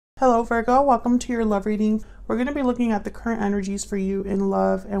Hello Virgo, welcome to your love reading. We're going to be looking at the current energies for you in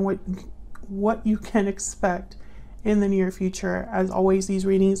love and what you can expect in the near future. As always, these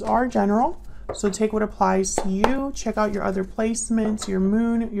readings are general, so take what applies to you. Check out your other placements, your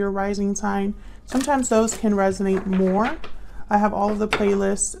moon, your rising sign. Sometimes those can resonate more. I have all of the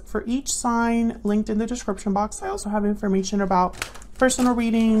playlists for each sign linked in the description box. I also have information about personal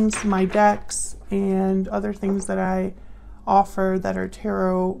readings, my decks, and other things that I offer that are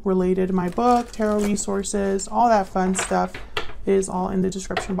tarot related. My book, tarot resources, all that fun stuff is all in the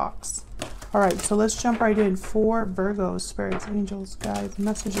description box. All right, so let's jump right in. For Virgo, spirits, angels, guides,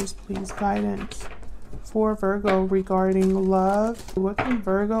 messages, please, guidance. For Virgo regarding love, what can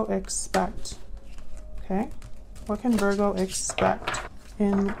Virgo expect? Okay, what can Virgo expect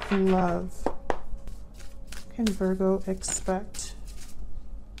in love? What can Virgo expect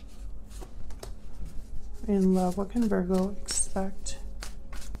in love? What can Virgo expect?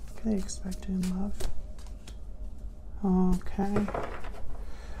 What can they expect in love? Okay.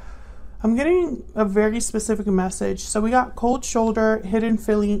 I'm getting a very specific message. So we got cold shoulder, hidden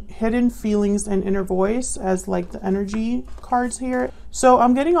feelings, and inner voice as like the energy cards here. So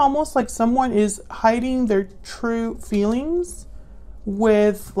I'm getting almost like someone is hiding their true feelings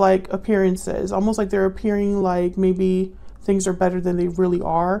with like appearances, almost like they're appearing like maybe things are better than they really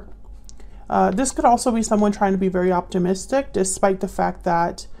are. This could also be someone trying to be very optimistic despite the fact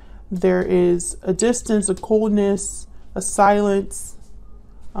that there is a distance, a coldness, a silence.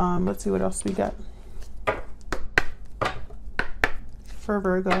 Let's see what else we get. For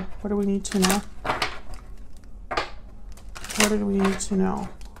Virgo, what do we need to know? What do we need to know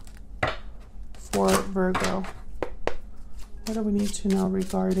for Virgo? What do we need to know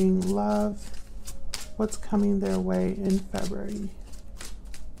regarding love? What's coming their way in February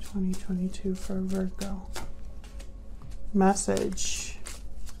 2022 for Virgo? Message.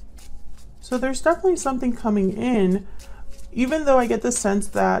 So there's definitely something coming in, even though I get the sense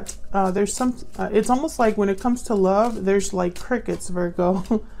that there's some, it's almost like when it comes to love, there's like crickets,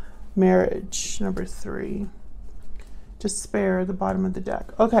 Virgo. Marriage, number 3. Despair, the bottom of the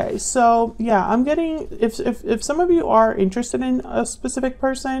deck. Okay, so yeah, I'm getting, if some of you are interested in a specific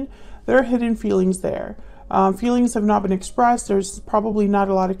person, there are hidden feelings there. Feelings have not been expressed. There's probably not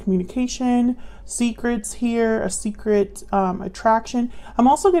a lot of communication, secrets here, a secret attraction. I'm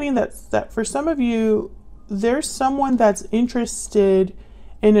also getting that for some of you, there's someone that's interested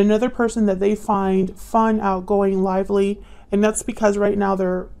in another person that they find fun, outgoing, lively, and that's because right now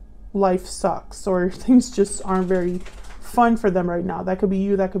their life sucks or things just aren't very fun for them right now. That could be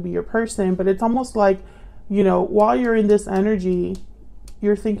you, that could be your person, but it's almost like, you know, while you're in this energy,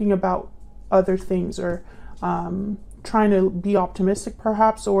 you're thinking about other things or trying to be optimistic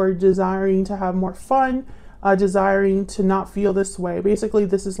perhaps, or desiring to have more fun, desiring to not feel this way. Basically,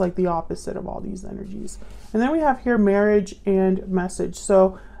 this is like the opposite of all these energies. And then we have here marriage and message.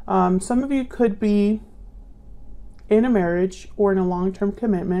 So some of you could be in a marriage or in a long-term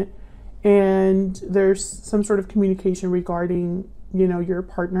commitment, and there's some sort of communication regarding, you know, your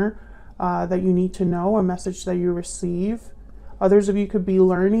partner that you need to know, a message that you receive. Others of you could be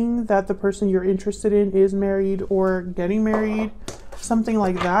learning that the person you're interested in is married or getting married, something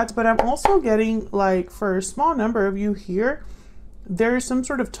like that. But I'm also getting, like, for a small number of you here, there's some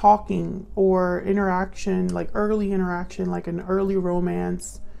sort of talking or interaction, like early interaction, like an early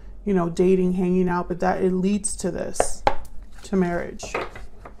romance, you know, dating, hanging out, but that it leads to this, to marriage.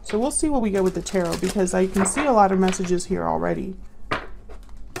 So we'll see what we get with the tarot, because I can see a lot of messages here already.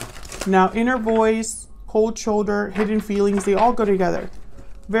 Now, inner voice, cold shoulder, hidden feelings, they all go together.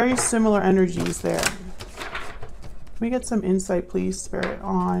 Very similar energies there. Can we get some insight, please, Spirit,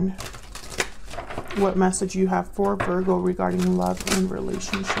 on what message you have for Virgo regarding love and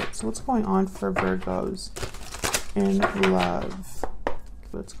relationships? What's going on for Virgos in love?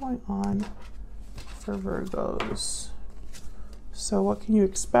 What's going on for Virgos? So what can you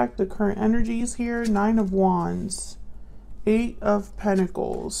expect? The current energies here: 9 of Wands, 8 of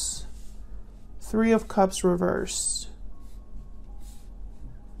Pentacles, 3 of Cups reversed.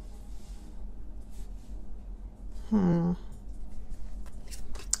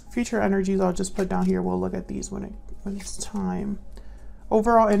 Future energies I'll just put down here. We'll look at these when it's time.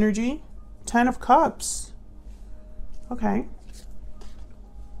 Overall energy, 10 of Cups. Okay.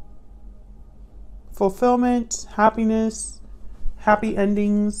 Fulfillment, happiness, happy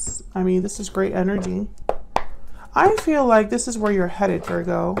endings. I mean, this is great energy. I feel like this is where you're headed,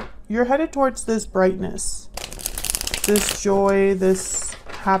 Virgo. You're headed towards this brightness, this joy, this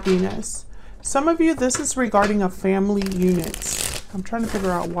happiness. Some of you, this is regarding a family unit. I'm trying to figure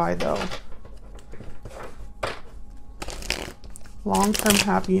out why, though. Long-term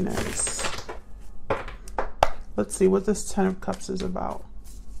happiness. Let's see what this 10 of Cups is about.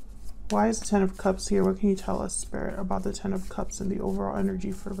 Why is the 10 of Cups here? What can you tell us, Spirit, about the 10 of Cups and the overall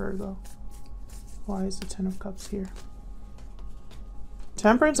energy for Virgo? Why is the 10 of Cups here?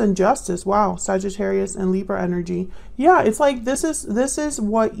 Temperance and Justice. Wow, Sagittarius and Libra energy. Yeah, it's like this is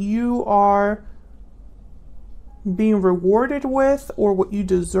what you are being rewarded with, or what you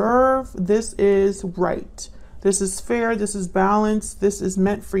deserve. This is right. This is fair. This is balanced. This is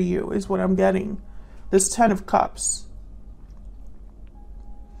meant for you, is what I'm getting. This 10 of Cups.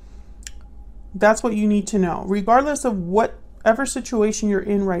 That's what you need to know. Regardless of whatever situation you're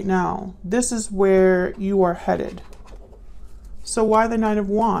in right now, this is where you are headed. So why the 9 of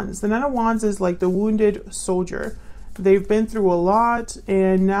Wands? The 9 of Wands is like the wounded soldier. They've been through a lot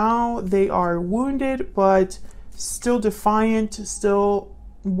and now they are wounded, but still defiant, still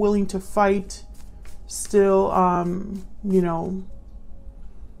willing to fight, still, you know,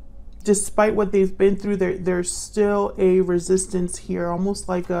 despite what they've been through, there's still a resistance here, almost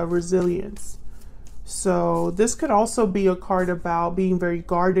like a resilience. So this could also be a card about being very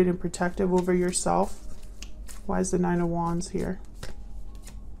guarded and protective over yourself. Why is the 9 of Wands here?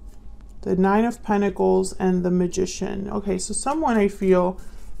 The 9 of Pentacles and the Magician. Okay, so someone I feel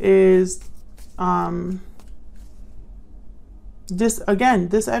is this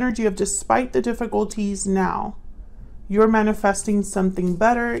energy of, despite the difficulties now, you're manifesting something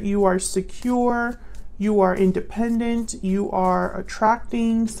better. You are secure, you are independent, you are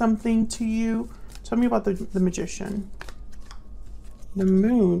attracting something to you. Tell me about the Magician. The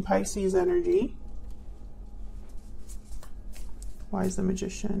Moon, Pisces energy. Why is the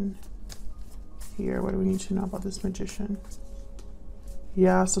Magician here? What do we need to know about this Magician?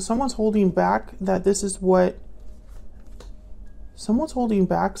 Yeah, so someone's holding back, that this is what, someone's holding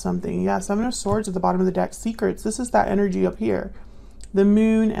back something. Yeah, 7 of Swords at the bottom of the deck. Secrets. This is that energy up here. The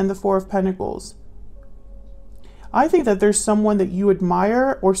Moon and the 4 of Pentacles. I think that there's someone that you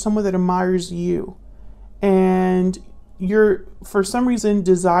admire or someone that admires you. And you're, for some reason,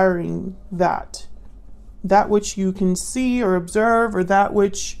 desiring that. That which you can see or observe, or that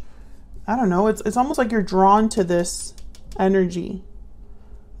which, I don't know, it's almost like you're drawn to this energy.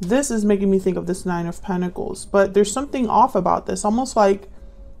 This is making me think of this 9 of Pentacles, but there's something off about this, almost like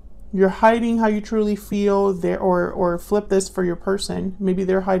you're hiding how you truly feel there, or flip this for your person. Maybe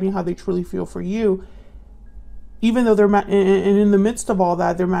they're hiding how they truly feel for you, even though they're, and in the midst of all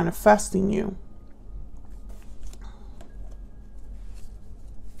that, they're manifesting you.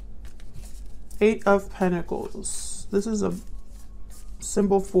 Eight of Pentacles. This is a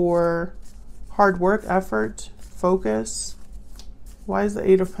symbol for hard work, effort, focus. Why is the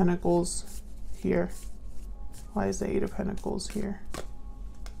 8 of Pentacles here? Why is the 8 of Pentacles here?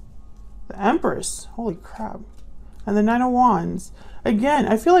 The Empress. Holy crap. And the 9 of Wands. Again,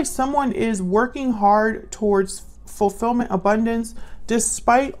 I feel like someone is working hard towards fulfillment, abundance,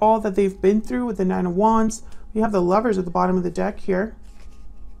 despite all that they've been through with the 9 of Wands. We have the Lovers at the bottom of the deck here.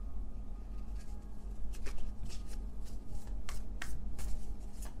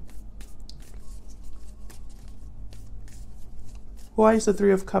 Why is the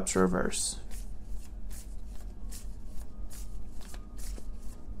 3 of Cups reverse?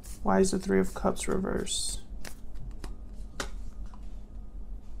 Why is the 3 of Cups reverse?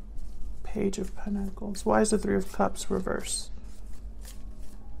 Page of Pentacles. Why is the 3 of Cups reverse?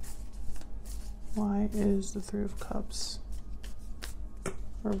 Why is the 3 of Cups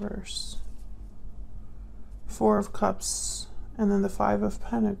reverse? 4 of Cups and then the 5 of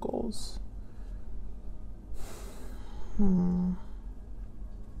Pentacles.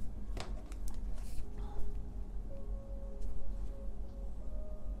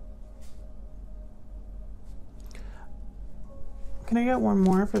 Can I get one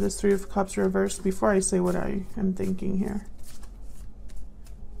more for this 3 of Cups reverse before I say what I am thinking here?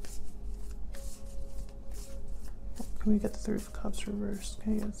 Can we get the 3 of Cups reverse?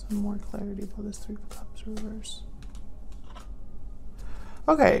 Can I get some more clarity about this 3 of Cups reverse?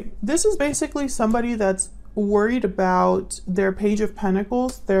 Okay, this is basically somebody that's worried about their Page of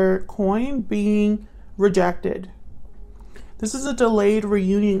Pentacles, their coin, being rejected. This is a delayed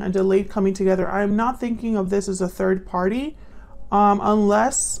reunion, a delayed coming together. I'm not thinking of this as a third party.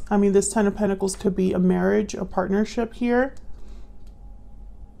 Unless, I mean, this 10 of Pentacles could be a marriage, a partnership here.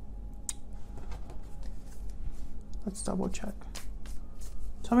 Let's double check.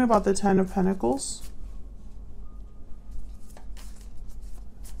 Tell me about the 10 of Pentacles.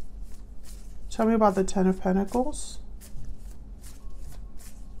 Tell me about the 10 of Pentacles.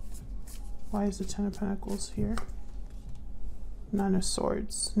 Why is the 10 of Pentacles here? 9 of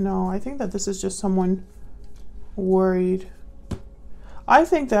Swords. No, I think that this is just someone worried I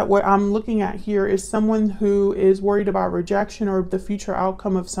think that what I'm looking at here is someone who is worried about rejection or the future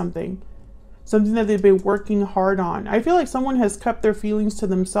outcome of something that they've been working hard on. I feel like someone has kept their feelings to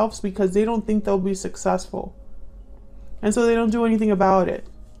themselves because they don't think they'll be successful. And so they don't do anything about it.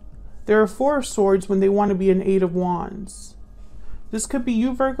 There are 4 of Swords when they want to be an 8 of Wands. This could be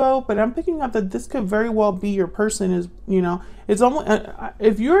you, Virgo, but I'm picking up that this could very well be your person. Is, you know, it's almost,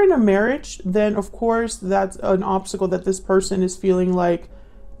 if you're in a marriage, then of course that's an obstacle that this person is feeling like.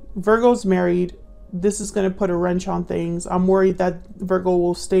 Virgo's married. This is going to put a wrench on things. I'm worried that Virgo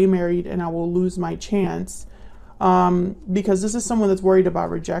will stay married and I will lose my chance. Because this is someone that's worried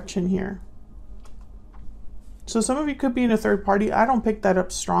about rejection here. So some of you could be in a third party. I don't pick that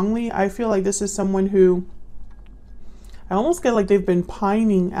up strongly. I feel like this is someone who, I almost get like they've been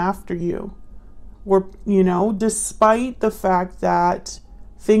pining after you. Or, you know, despite the fact that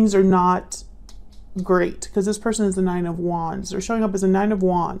things are not great. Because this person is the 9 of Wands. They're showing up as a 9 of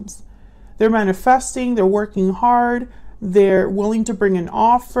Wands. They're manifesting. They're working hard. They're willing to bring an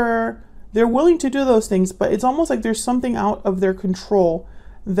offer. They're willing to do those things. But it's almost like there's something out of their control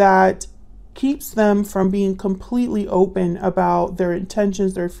that keeps them from being completely open about their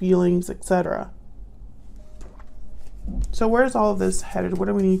intentions, their feelings, etc. So where's all of this headed? What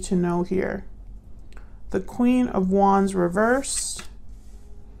do we need to know here? The Queen of Wands reversed.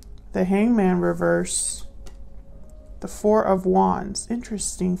 The Hangman reversed. The 4 of Wands.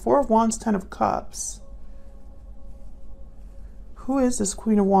 Interesting. 4 of Wands, 10 of Cups. Who is this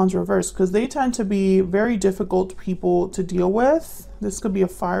Queen of Wands reversed? Because they tend to be very difficult people to deal with. This could be a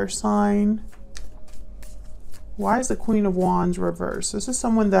fire sign. Why is the Queen of Wands reversed? This is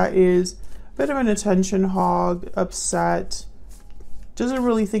someone that is a bit of an attention hog, upset, doesn't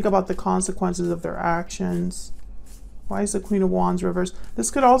really think about the consequences of their actions. Why is the Queen of Wands reversed?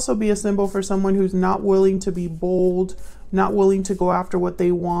 This could also be a symbol for someone who's not willing to be bold, not willing to go after what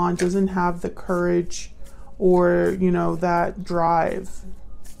they want, doesn't have the courage or, you know, that drive.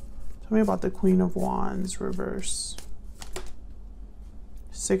 Tell me about the Queen of Wands reverse.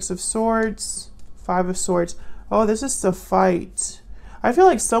 6 of Swords, 5 of Swords. Oh, this is the fight. I feel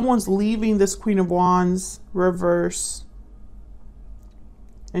like someone's leaving this Queen of Wands reverse.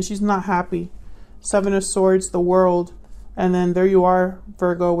 And she's not happy. 7 of Swords, the World. And then there you are,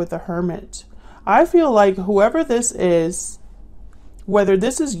 Virgo, with the Hermit. I feel like whoever this is, whether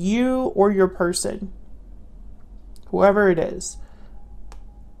this is you or your person, whoever it is,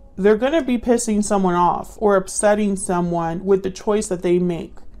 they're going to be pissing someone off or upsetting someone with the choice that they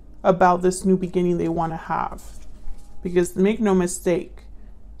make about this new beginning they want to have. Because make no mistake,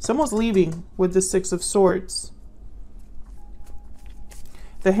 someone's leaving with the 6 of Swords.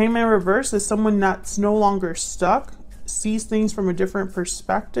 The Hangman reverse is someone that's no longer stuck, sees things from a different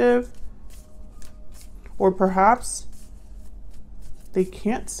perspective, or perhaps they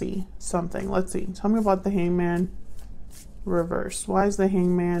can't see something. Let's see. Tell me about the Hangman reverse. Why is the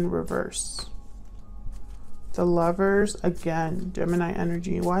Hangman reverse? The Lovers, again, Gemini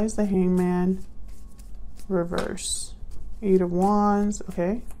energy. Why is the Hangman reverse? 8 of Wands.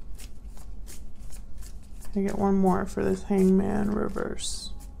 Okay. I get one more for this Hangman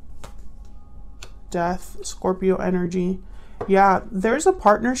reverse. Death, Scorpio energy. Yeah, there's a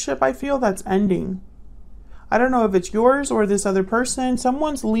partnership I feel that's ending. I don't know if it's yours or this other person.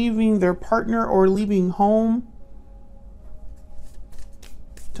 Someone's leaving their partner or leaving home.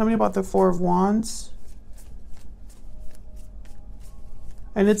 Tell me about the 4 of Wands.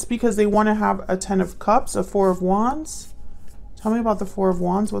 And it's because they want to have a 10 of Cups, a 4 of Wands. Tell me about the 4 of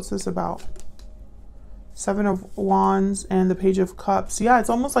Wands. What's this about? 7 of Wands and the Page of Cups. Yeah, it's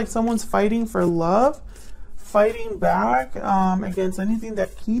almost like someone's fighting for love, fighting back against anything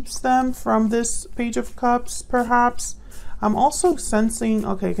that keeps them from this Page of Cups, perhaps. I'm also sensing,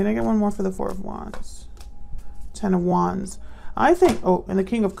 okay, can I get one more for the 4 of Wands? 10 of Wands. I think, oh, and the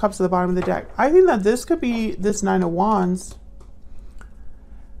King of Cups at the bottom of the deck. I think that this could be this 9 of Wands.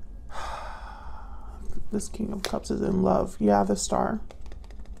 This King of Cups is in love. Yeah, the Star.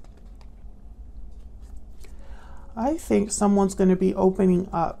 I think someone's going to be opening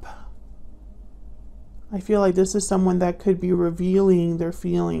up. I feel like this is someone that could be revealing their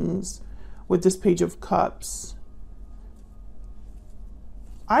feelings with this Page of Cups.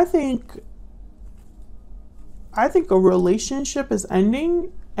 I think a relationship is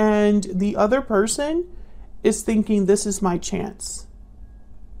ending and the other person is thinking, this is my chance.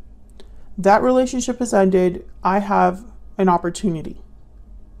 That relationship has ended. I have an opportunity.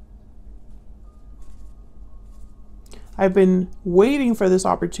 I've been waiting for this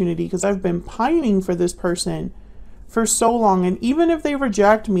opportunity because I've been pining for this person for so long. And even if they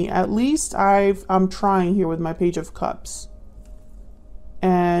reject me, at least I'm trying here with my Page of Cups.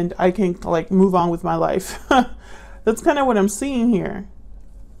 and I can like move on with my life. That's kind of what I'm seeing here.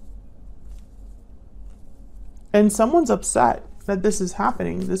 And someone's upset that this is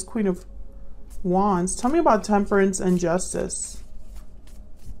happening. This Queen of Wands. Tell me about Temperance and Justice.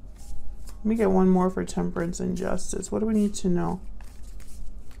 Let me get one more for Temperance and Justice. What do we need to know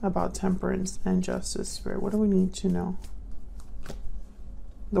about Temperance and Justice, Spirit? What do we need to know?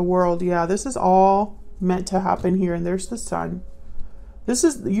 The World. Yeah, this is all meant to happen here. And there's the Sun. This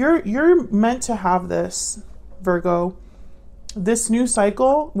is, you're meant to have this, Virgo. This new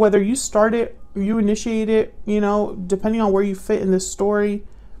cycle, whether you start it, you initiate it, you know, depending on where you fit in this story,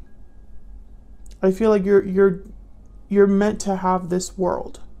 I feel like you're meant to have this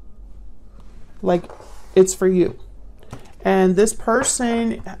world. Like, it's for you. And this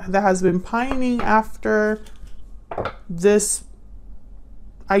person that has been pining after this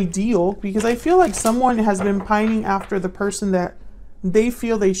ideal, because I feel like someone has been pining after the person that they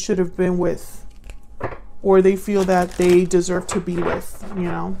feel they should have been with, or they feel that they deserve to be with, you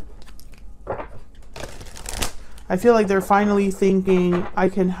know. I feel like they're finally thinking, I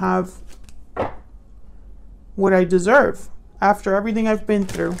can have what I deserve after everything I've been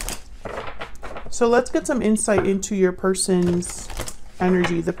through. So let's get some insight into your person's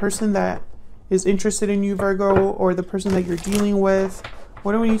energy. The person that is interested in you, Virgo, or the person that you're dealing with.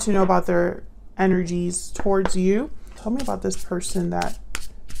 What do we need to know about their energies towards you? Tell me about this person that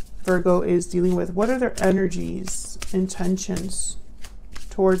Virgo is dealing with. What are their energies, intentions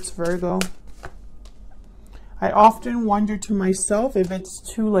towards Virgo? I often wonder to myself if it's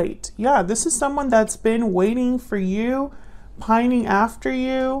too late. Yeah, this is someone that's been waiting for you, pining after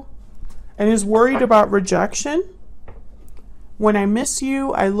you, and is worried about rejection. When I miss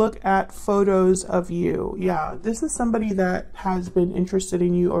you, I look at photos of you. Yeah, this is somebody that has been interested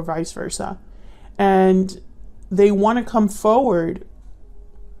in you, or vice versa. And they want to come forward,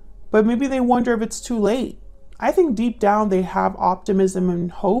 but maybe they wonder if it's too late. I think deep down they have optimism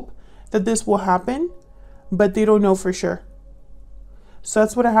and hope that this will happen, but they don't know for sure. So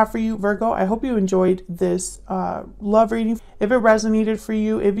that's what I have for you, Virgo. I hope you enjoyed this love reading. If it resonated for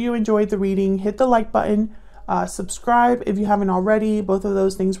you, if you enjoyed the reading, hit the like button, subscribe if you haven't already. Both of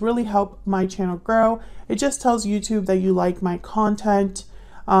those things really help my channel grow. It just tells YouTube that you like my content.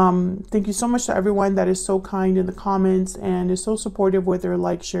 Thank you so much to everyone that is so kind in the comments and is so supportive with their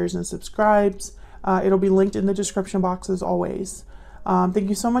likes, shares, and subscribes. It'll be linked in the description box as always. Thank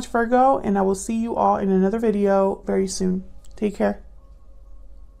you so much, Virgo, and I will see you all in another video very soon. Take care.